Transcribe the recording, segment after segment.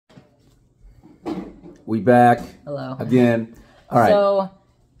We back. Hello. Again. All right. So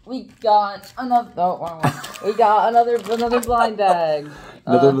we got another. We got another blind bag.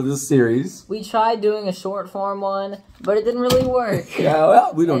 Another of this series. We tried doing a short form one, but it didn't really work. Yeah,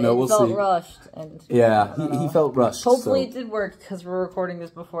 well, we don't know. We'll see. It felt rushed. And yeah, he felt rushed. Hopefully it did work because we're recording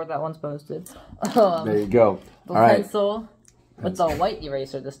this before that one's posted. There you go. The All right. pencil with the white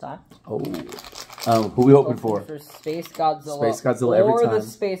eraser this time. Oh. Who we hoping for? For Space Godzilla. Space Godzilla every time. Or the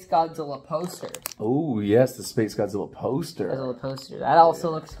Space Godzilla poster. Oh, yes, the Space Godzilla poster. Godzilla poster. That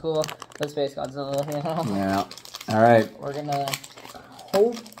also looks cool. The Space Godzilla, you know? Yeah. All right. We're gonna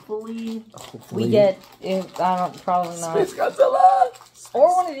hopefully we get probably not. Space Godzilla!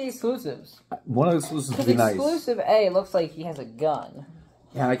 Or one of the exclusives. One of the exclusives would be nice. Exclusive A looks like he has a gun.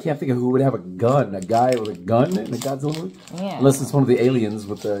 Yeah, I can't think of who would have a gun. A guy with a gun in the Godzilla movie? Yeah. Unless it's one of the aliens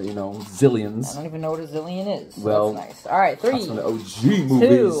with the, zillions. I don't even know what a zillion is. Well, that's nice. All right, 3, that's from the OG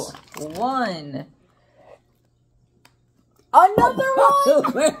movies. 2, 1. Another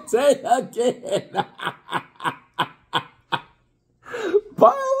one! Let's say again.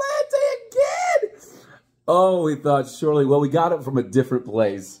 Violante again! Oh, we thought surely. Well, we got it from a different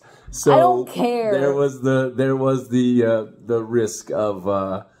place. So I don't care. There was the risk of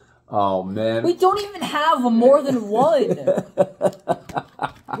oh man. We don't even have more than one.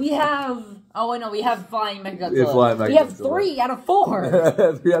 We have we have Flying Mechagodzilla. We have 3 out of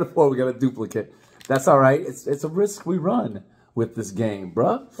 4. 3 out of 4. We got a duplicate. That's all right. It's a risk we run with this game,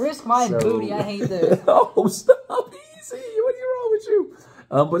 bruh. Risk my booty. I hate this. Oh, stop easy. What's wrong with you?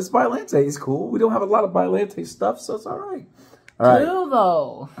 But it's Violante. It's cool. We don't have a lot of Violante stuff, so it's all right. All right. 2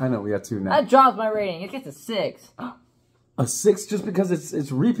 though. I know we got 2 now. That drops my rating. It gets a 6. A 6 just because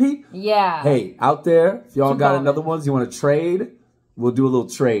it's repeat? Yeah. Hey, out there, if y'all got another ones you want to trade, we'll do a little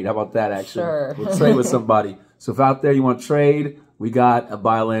trade. How about that, actually? Sure. We'll trade with somebody. So if out there you want to trade, we got a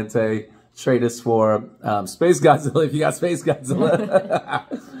Violante. Trade us for Space Godzilla if you got Space Godzilla.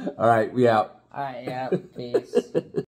 All right, we out. All right, yeah. Peace.